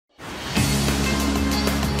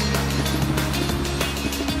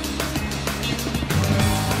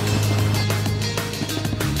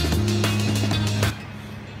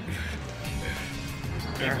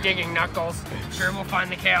digging, Knuckles. Sure, we'll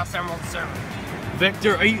find the Chaos Emerald soon.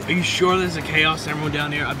 Vector, are you sure there's a Chaos Emerald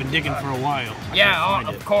down here? I've been digging for a while. Yeah,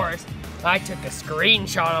 of course. I took a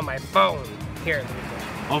screenshot on my phone. Here.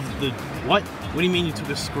 Of the what? What do you mean you took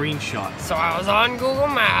a screenshot? So I was on Google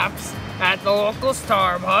Maps at the local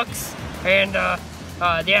Starbucks, and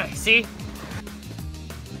yeah, see?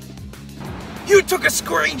 You took a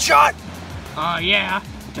screenshot? Yeah,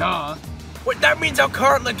 duh. What, that means our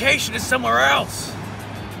current location is somewhere else.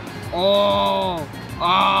 Oh,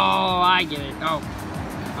 I get it. Oh,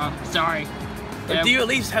 sorry. Do you at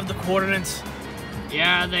least have the coordinates?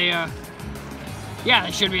 Yeah, they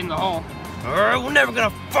should be in the hole. We're never gonna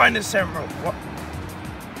find this emerald. What?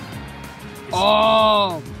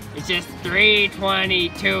 Oh, it's just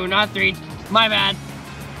 322, not 3. My bad.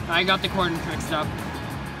 I got the coordinates mixed up.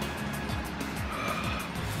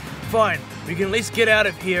 Fine, we can at least get out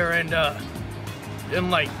of here and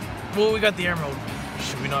like, well, we got the emerald.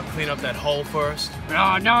 Should we not clean up that hole first?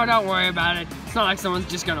 No, don't worry about it. It's not like someone's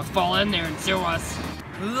just gonna fall in there and sue us.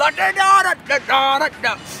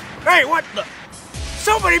 Hey, what the?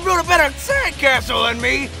 Somebody built a better sandcastle than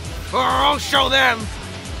me, or I'll show them.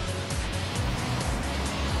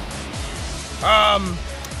 La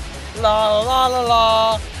la la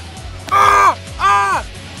la.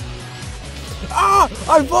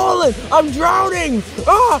 I'm falling! I'm drowning!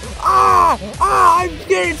 I'm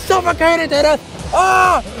getting suffocated to death!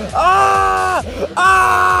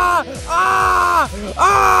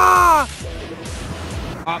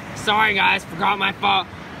 Sorry guys, forgot my phone.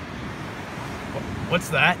 What's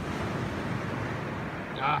that?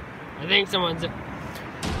 I think someone's...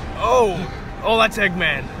 Oh, that's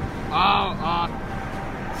Eggman.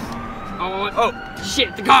 Oh,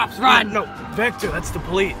 shit, the cops, run! No, Vector, that's the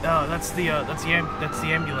police. That's the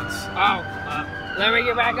ambulance. Oh, let me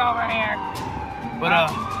get back over here. But,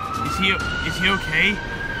 is he okay?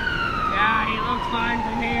 Yeah, he looks fine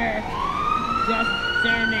from here. Just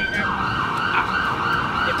standing.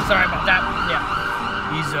 Yeah, sorry about that. Yeah.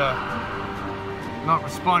 He's, not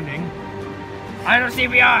responding. I don't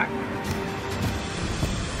CPR.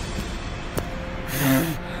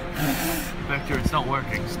 Vector, it's not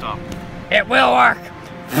working. Stop. It will work.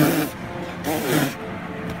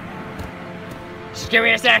 Just give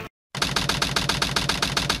me a sec.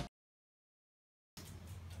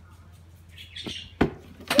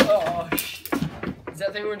 Oh, shit. Is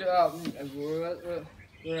that thing we're doing?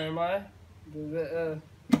 Where am I?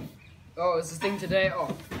 Oh, is this thing today?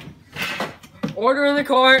 Oh. Order in the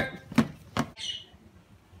court.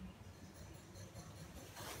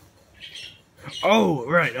 Oh,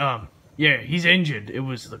 right. Yeah, he's injured. It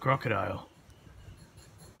was the crocodile.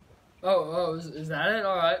 Oh, is that it?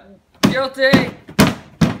 All right. Guilty.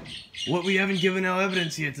 What? We haven't given no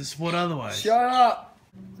evidence yet to support otherwise. Shut up.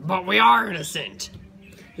 But we are innocent.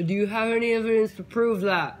 Do you have any evidence to prove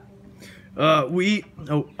that?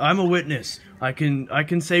 I'm a witness. I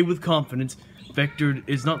can say with confidence, Vector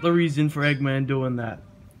is not the reason for Eggman doing that.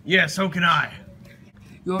 Yeah, so can I.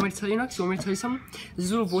 You want me to tell you next? You want me to tell you something? There's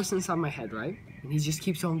a little voice inside my head, right? And he just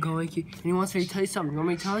keeps on going, and he wants me to tell you something. You want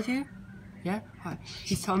me to tell it to you? Yeah? Alright.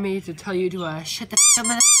 He's telling me to tell you to, shut the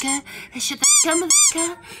motherfucker, shut the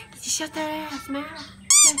motherfucker, shut the ass, man.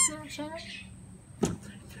 Shut up.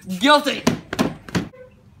 Guilty!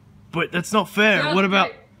 But that's not fair. Guilty. What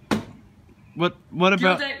about... What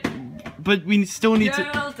about... Guilty. But we still need to...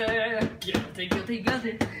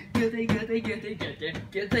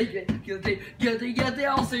 Guilty.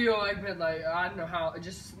 I'll see you like midnight. I don't know how.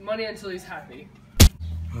 Just money until he's happy.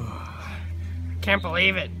 Can't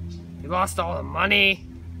believe it. He lost all the money.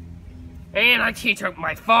 And he took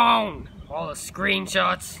my phone. All the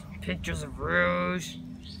screenshots, pictures of Rouge.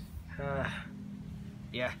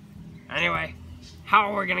 Yeah. Anyway,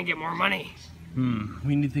 how are we gonna get more money?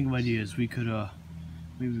 We need to think of ideas. We could,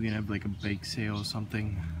 maybe we can have like a bake sale or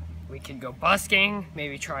something. We could go busking,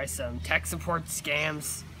 maybe try some tech support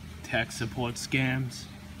scams. Tech support scams?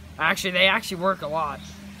 Actually, they actually work a lot.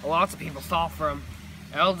 Lots of people fall for them.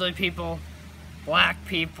 Elderly people, black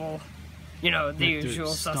people, you know, the usual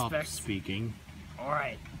suspects. Stop speaking.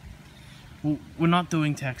 Alright. Well, we're not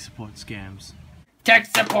doing tech support scams. Tech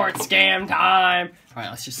support scam time!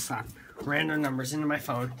 Alright, let's just slap random numbers into my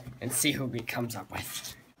phone and see who it comes up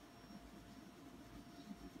with.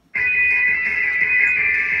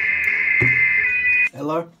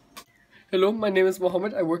 Hello? Hello, my name is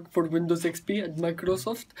Mohammed. I work for Windows XP at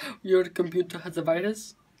Microsoft. Your computer has a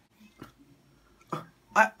virus.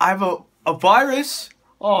 I have a virus?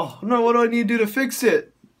 Oh, no, what do I need to do to fix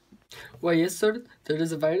it? Why, yes, sir, there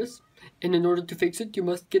is a virus. And in order to fix it, you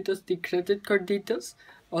must get us the credit card details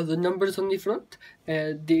are the numbers on the front,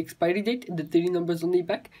 the expiry date, and the 3 numbers on the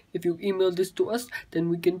back. If you email this to us, then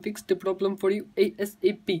we can fix the problem for you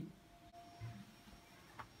ASAP.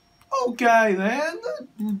 Okay then.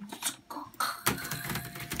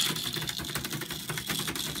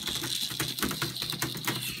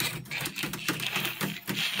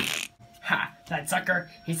 Ha! That sucker!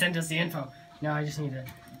 He sent us the info. Now I just need to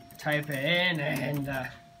type it in and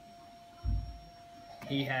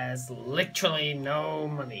he has literally no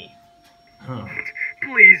money. Huh.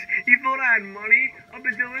 Please, you thought I had money? Up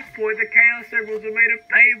until this point, the Chaos Emeralds are made of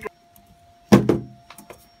paper.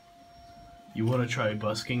 You want to try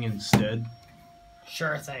busking instead?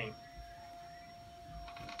 Sure thing.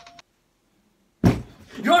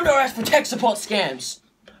 You're under arrest for tech support scams!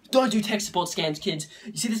 Don't do tech support scams, kids.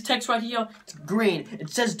 You see this text right here? It's green. It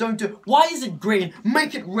says don't do. Why is it green?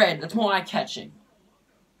 Make it red. That's more eye-catching.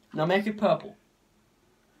 Now make it purple.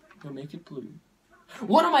 Now make it blue.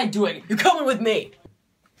 What am I doing? You're coming with me!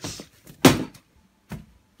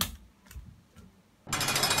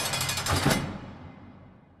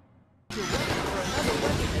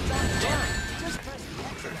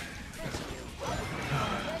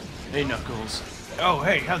 Hey, Knuckles. Oh,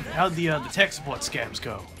 hey, how'd the tech support scams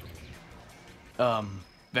go?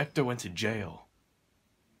 Vector went to jail.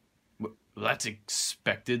 Well, that's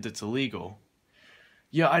expected. That's illegal.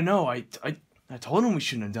 Yeah, I know. I told him we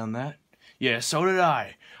shouldn't have done that. Yeah, so did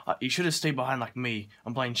I. You should have stayed behind like me.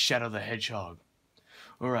 I'm playing Shadow the Hedgehog.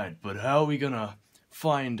 Alright, but how are we gonna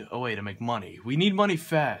find a way to make money? We need money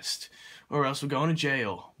fast, or else we're going to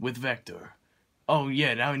jail with Vector. Oh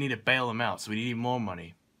yeah, now we need to bail him out, so we need more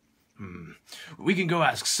money. We can go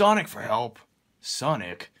ask Sonic for help.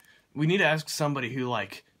 Sonic? We need to ask somebody who,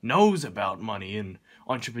 like, knows about money and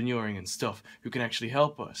entrepreneuring and stuff, who can actually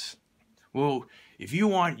help us. Well, if you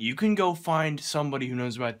want, you can go find somebody who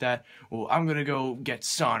knows about that. Well, I'm gonna go get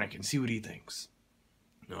Sonic and see what he thinks.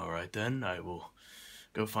 Alright then, I will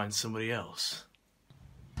go find somebody else.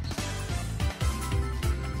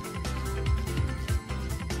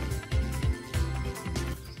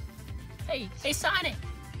 Hey Sonic!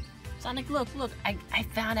 Sonic, look, I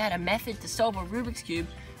found out a method to solve a Rubik's Cube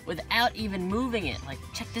without even moving it. Like,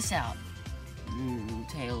 check this out.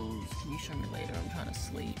 Tails, can you show me later? I'm trying to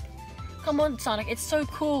sleep. Come on, Sonic, it's so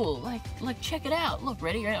cool. Like, check it out. Look,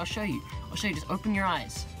 ready? I'll show you. Just open your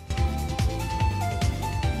eyes.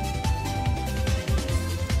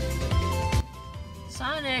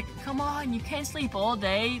 Sonic, come on, you can't sleep all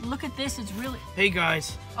day. Look at this, it's really... Hey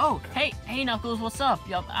guys. Oh, hey Knuckles, what's up?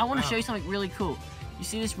 I want to show you something really cool. You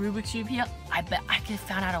see this Rubik's Cube here? I bet I could have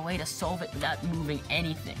found out a way to solve it without moving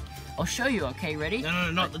anything. I'll show you, okay? Ready? No,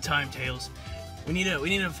 not the time, Tails. We need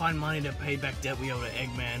to find money to pay back debt we owe to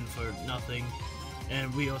Eggman for nothing.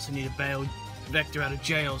 And we also need to bail Vector out of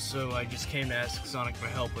jail, so I just came to ask Sonic for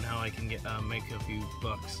help on how I can get make a few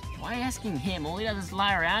bucks. Why are you asking him? All he does is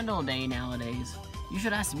lie around all day nowadays. You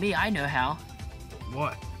should ask me, I know how.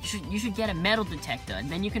 What? You should get a metal detector, and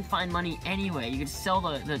then you can find money anywhere. You can sell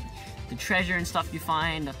the treasure and stuff you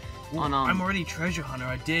find on I'm already a treasure hunter.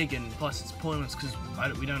 I dig, and plus it's pointless because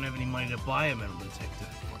we don't have any money to buy a metal detector.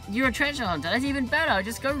 You're a treasure hunter. That's even better.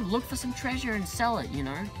 Just go look for some treasure and sell it. You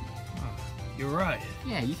know. Oh, you're right.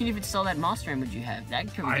 Yeah, you can even sell that Master Emerald you have.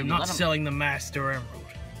 That could I'm not selling the Master Emerald.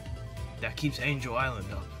 That keeps Angel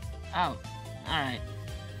Island up. Oh, all right.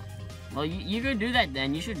 Well, you go do that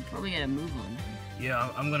then. You should probably get a move on. Yeah,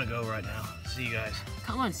 I'm gonna go right now. See you guys.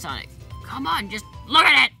 Come on, Sonic. Come on, just look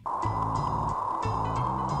at it!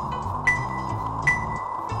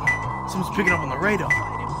 Someone's picking up on the radar.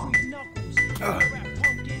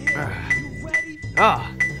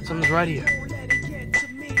 Someone's right here.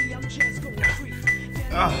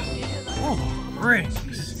 Oh,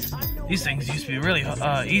 rings. These things used to be really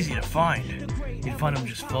easy to find. You'd find them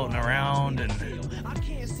just floating around and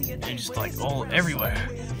just like everywhere.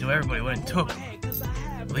 Till everybody went and took them.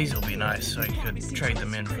 Well, these will be nice, so I could trade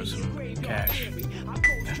them in for some cash.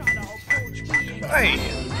 Hey,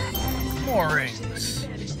 more rings.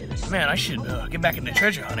 Man, I should get back into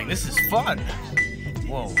treasure hunting. This is fun.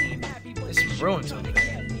 Whoa, there's some ruins over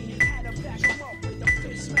there.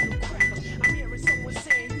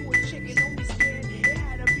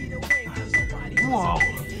 Whoa,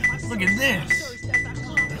 look at this.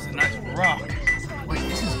 That's a nice rock. Wait,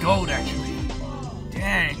 this is gold actually.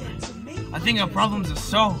 Dang. I think our problems are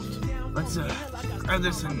solved. Let's grab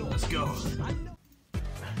this and let's go.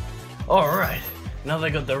 Alright, now that I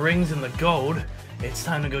got the rings and the gold, it's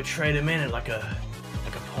time to go trade them in at like a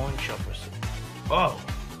pawn shop or something. Oh,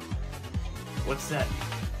 what's that?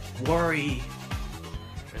 Worry.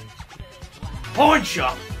 Pawn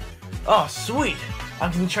shop! Oh, sweet! I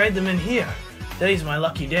can trade them in here. Today's my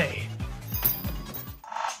lucky day.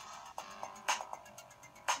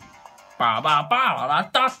 Ba ba ba da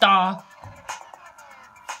da da.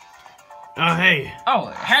 Oh, hey.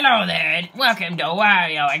 Oh, hello there. Welcome to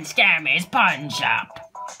Wario and Scammy's Pawn Shop.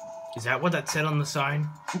 Is that what that said on the sign?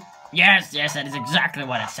 Yes, that is exactly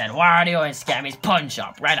what it said. Wario and Scammy's Pawn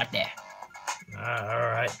Shop, right up there.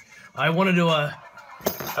 Alright. I wanted to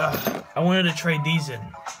trade these in.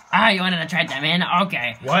 Ah, you wanted to trade them in?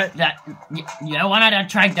 Okay. What? You wanted to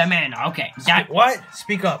trade them in? Okay. What?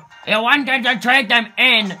 Speak up. You wanted to trade them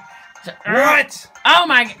in? What? Oh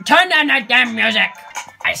my! Turn down that damn music!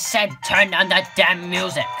 I said turn down that damn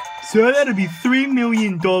music. Sir, that'd be $3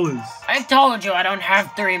 million. I told you I don't have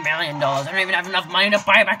 $3 million. I don't even have enough money to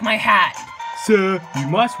buy back my hat. Sir, you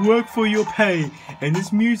must work for your pay, and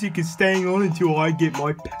this music is staying on until I get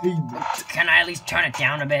my payment. Can I at least turn it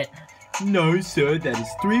down a bit? No, sir, that is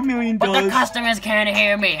 $3 million. But the customers can't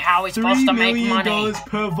hear me. How are we supposed to make money? $3 million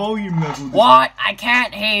per volume level. What? I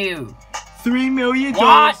can't hear you. $3 million.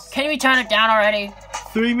 What? Can we turn it down already?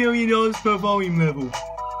 $3 million per volume level.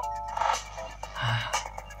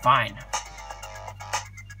 Fine.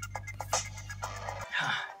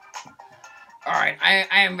 Alright, I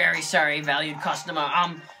am very sorry, valued customer.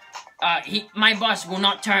 My boss will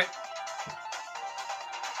not turn...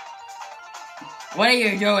 What are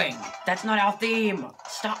you doing? That's not our theme.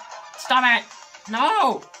 Stop it.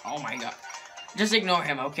 No. Oh my god. Just ignore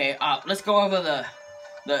him, okay? Let's go over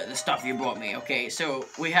the stuff you brought me, okay? So,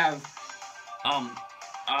 we have,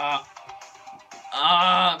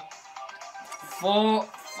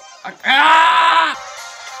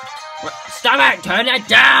 Stop it! Turn it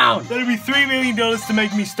down! That'll be $3 million to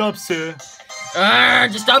make me stop, sir.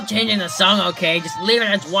 Just stop changing the song, okay? Just leave it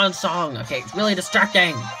as one song, okay? It's really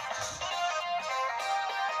distracting.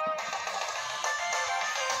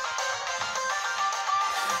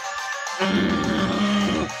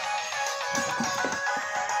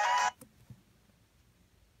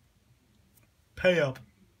 Pay up.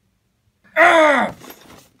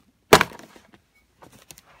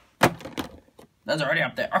 That's already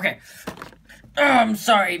up there. Okay. I'm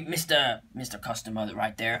sorry, Mr. Customer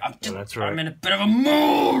right there. That's right. I'm in a bit of a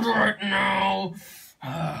mood right now.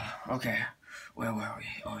 Okay. Where were we?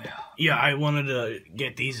 Oh, yeah. Yeah, I wanted to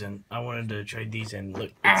get these in. I wanted to trade these in. Look.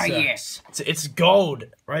 Yes. It's gold.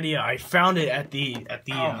 Right here. I found it at the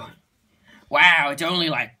Wow, it's only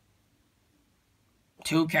like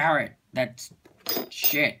 2 carat. That's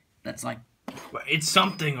shit. That's like... It's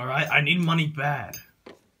something, alright? I need money bad.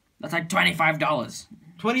 That's like $25.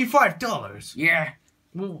 $25? Yeah.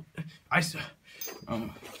 Well,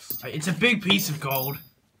 it's a big piece of gold,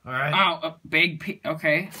 alright? Oh, a big piece.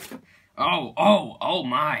 Okay. Oh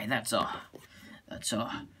my. That's a...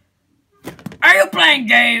 Are you playing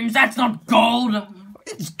games? That's not gold.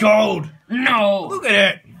 It's gold. No. Look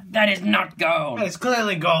at it. That is not gold. It's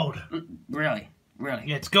clearly gold. Really?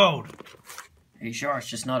 Yeah, it's gold. Are you sure it's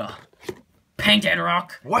just not a painted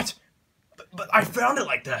rock? What? But I found it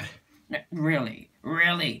like that. Really?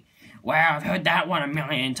 Wow, I've heard that one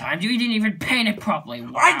 1,000,000 times. You didn't even paint it properly.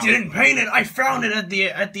 Wow. I didn't paint it. I found it at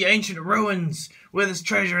the ancient ruins where there's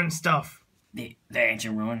treasure and stuff. The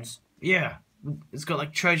ancient ruins? Yeah, it's got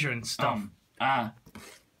like treasure and stuff.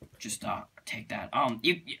 Just take that.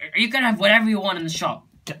 You can have whatever you want in the shop.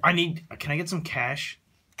 Can I get some cash?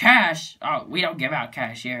 Cash? Oh, we don't give out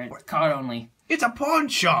cash here. It's card only. It's a pawn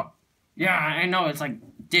shop. Yeah, I know. It's like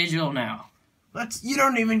digital now. You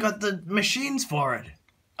don't even got the machines for it.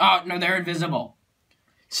 Oh, no, they're invisible.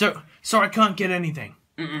 So I can't get anything.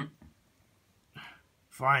 Mm-mm.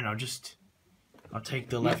 Fine, I'll take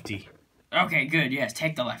the lefty. Okay, good. Yes,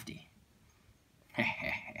 take the lefty.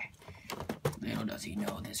 Little does he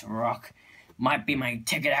know this rock might be my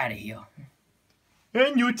ticket out of here.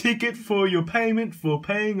 And your ticket for your payment for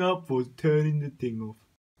paying up for turning the thing off.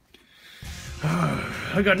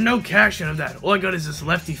 I got no cash out of that. All I got is this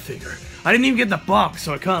lefty figure. I didn't even get the box,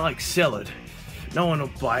 so I can't, like, sell it. No one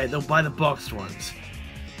will buy it. They'll buy the boxed ones.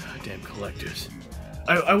 Damn collectors.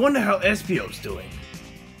 I wonder how Espio's doing.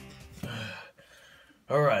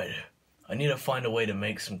 Alright. I need to find a way to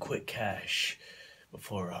make some quick cash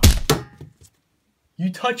before,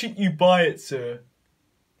 You touch it, you buy it, sir.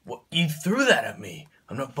 What? You threw that at me.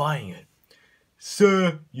 I'm not buying it.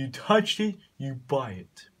 Sir, you touched it, you buy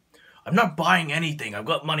it. I'm not buying anything. I've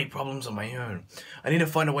got money problems of my own. I need to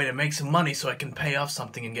find a way to make some money so I can pay off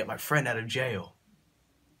something and get my friend out of jail.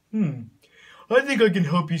 I think I can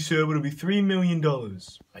help you, sir, but it'll be $3 million.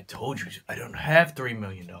 I told you, I don't have $3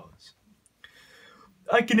 million.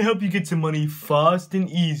 I can help you get some money fast and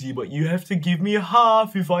easy, but you have to give me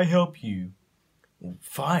half if I help you.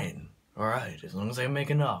 Fine. Alright, as long as I make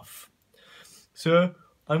enough. Sir,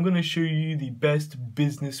 I'm gonna show you the best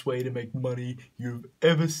business way to make money you've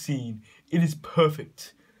ever seen. It is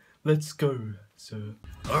perfect. Let's go, sir.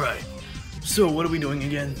 Alright, so what are we doing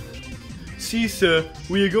again? See, sir,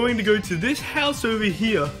 we are going to go to this house over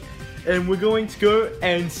here, and we're going to go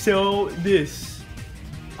and sell this.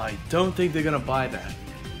 I don't think they're gonna buy that.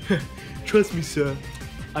 Trust me, sir,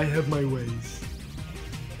 I have my ways.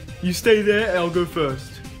 You stay there, and I'll go first.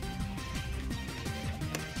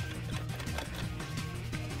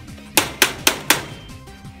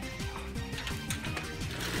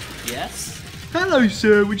 Yes? Hello,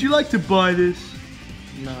 sir, would you like to buy this?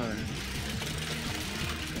 No.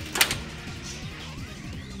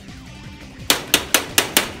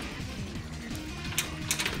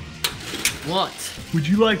 What? Would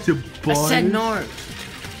you like to buy I said this? no.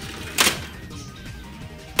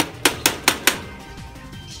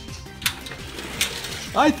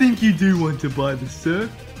 I think you do want to buy this, sir.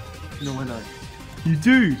 No, I don't. You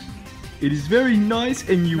do. It is very nice,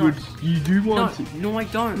 and you No. you do want to. No, I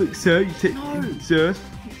don't. Look, sir, No. sir,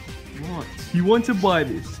 What? you want to buy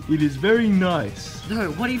this. It is very nice.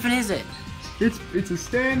 No, what even is it? It's a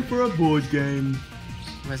stand for a board game.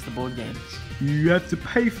 Where's the board game? You have to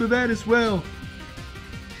pay for that as well.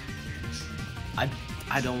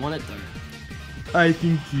 I don't want it though. I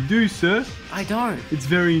think you do, sir. I don't. It's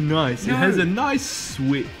very nice. No. It has a nice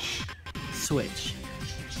switch. Switch.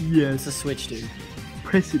 It's Yes. a switch, dude.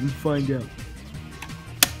 Press it and find out.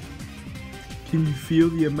 Can you feel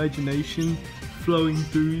the imagination flowing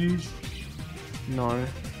through you? No.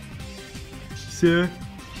 Sir,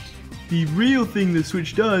 the real thing the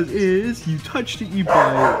switch does is you touched it, you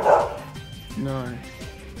buy it. No.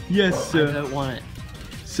 Yes, I sir. don't want it.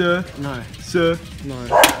 Sir, No. sir. No.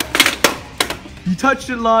 You touched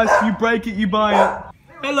it last, you break it, you buy it.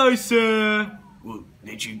 Hello, sir. Well,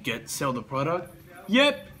 did you sell the product?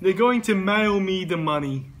 Yep, they're going to mail me the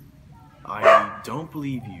money. I don't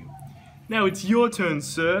believe you. Now it's your turn,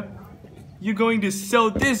 sir. You're going to sell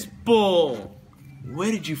this ball.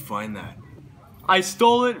 Where did you find that? I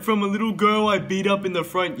stole it from a little girl I beat up in the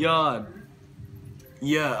front yard.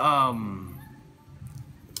 Yeah,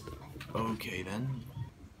 okay then.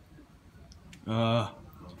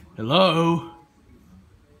 Hello?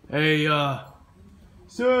 Hey,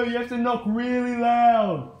 Sir, you have to knock really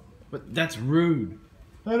loud. But that's rude.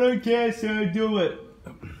 I don't care, sir, do it.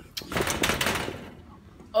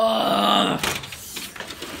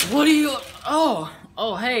 What are you?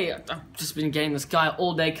 Oh, hey! I've just been getting this guy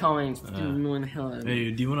all day coming. It's fucking annoying the hell out of me.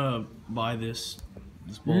 Hey, do you wanna buy this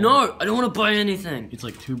ball? No, I don't want to buy anything. It's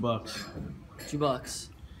like $2. $2.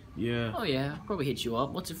 Yeah. Oh yeah, I'll probably hit you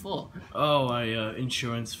up. What's it for? Oh,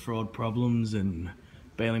 insurance fraud problems and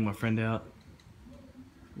bailing my friend out.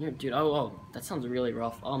 Yeah, dude. Oh, that sounds really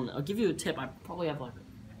rough. I'll give you a tip. I probably have like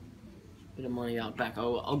a bit of money out back.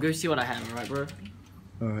 I'll go see what I have. Alright, bro.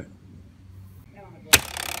 Alright.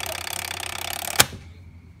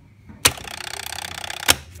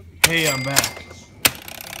 Hey, I'm back.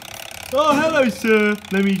 Oh, hello, sir.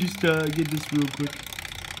 Let me just get this real quick.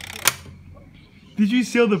 Did you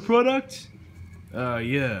sell the product?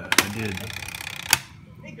 Yeah, I did.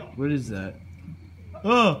 What is that?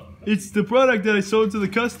 Oh, it's the product that I sold to the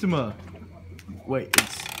customer. Wait,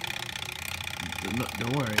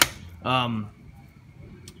 don't worry.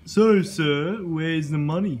 So, sir, where's the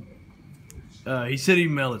money? He said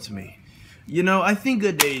he'd mail it to me. You know, I think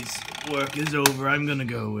a day's work is over. I'm gonna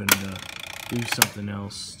go and do something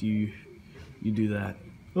else. You do that.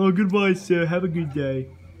 Oh, goodbye, sir. Have a good day.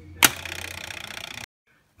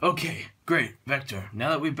 Okay, great, Vector. Now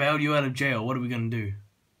that we bailed you out of jail, what are we gonna do?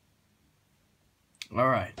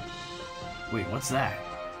 Alright. Wait, what's that?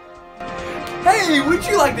 Hey, would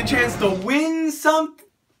you like the chance to win something?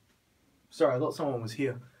 Sorry, I thought someone was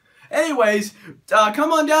here. Anyways,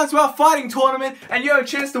 come on down to our fighting tournament and you have a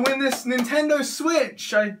chance to win this Nintendo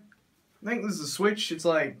Switch. I think this is a Switch. It's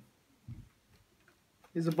like,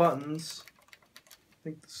 here's the buttons. I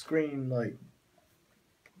think the screen, like,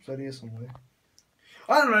 is that here somewhere?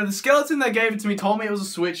 I don't know, the skeleton that gave it to me told me it was a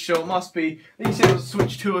Switch, so it must be. I think he said it was a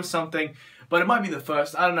Switch 2 or something, but it might be the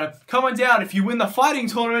first. I don't know. Come on down. If you win the fighting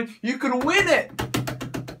tournament, you could win it.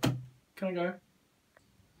 Can I go?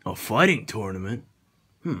 A fighting tournament?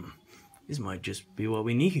 This might just be what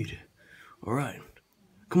we need. Alright.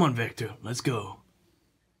 Come on, Vector. Let's go.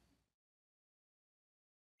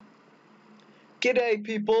 G'day,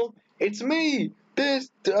 people. It's me.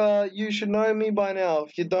 You should know me by now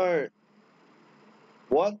if you don't.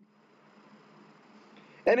 What?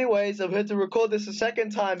 Anyways, I've had to record this a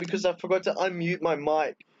second time because I forgot to unmute my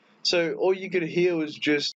mic. So all you could hear was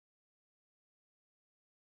just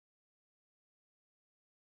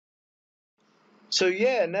So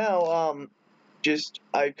yeah, now just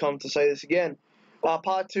I come to say this again.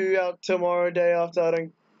 Part 2 out tomorrow, day after. I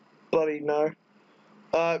don't bloody know.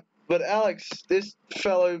 But Alex, this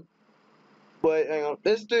fellow. Wait, hang on.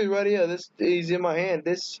 This dude right here. He's in my hand.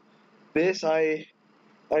 This I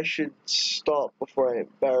should stop before I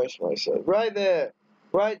embarrass myself. Right there.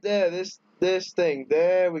 This thing.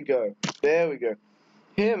 There we go.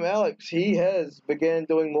 Him, Alex, he has began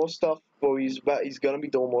doing more stuff. Well, he's gonna be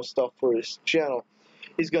doing more stuff for his channel.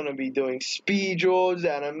 He's gonna be doing speed draws,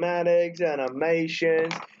 animatics,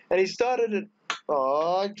 animations, and he started it.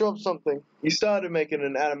 Oh, I dropped something. He started making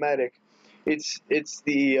an animatic. It's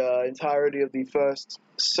the entirety of the first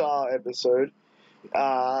SARE episode.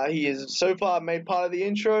 He has so far made part of the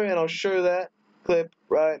intro, and I'll show that clip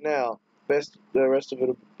right now. The rest of it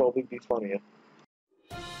will probably be funnier.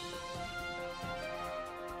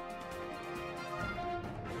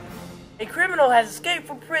 A criminal has escaped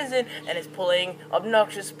from prison and is pulling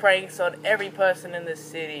obnoxious pranks on every person in the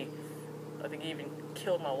city. I think he even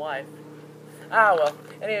killed my wife. Ah, well.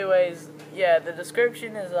 Anyways, yeah, the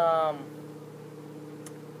description is,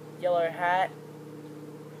 yellow hat.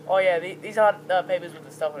 Oh, yeah, these aren't papers with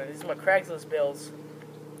the stuff on it. These are my Craigslist bills.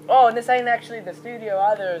 Oh, and this ain't actually the studio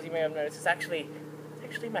either, as you may have noticed. It's actually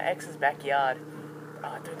my ex's backyard.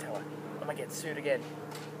 Ah, don't tell her. I might get sued again.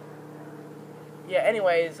 Yeah,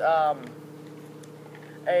 anyways, no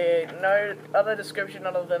other description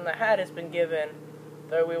other than the hat has been given,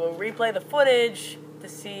 though we will replay the footage to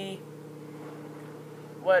see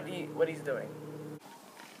what he's doing.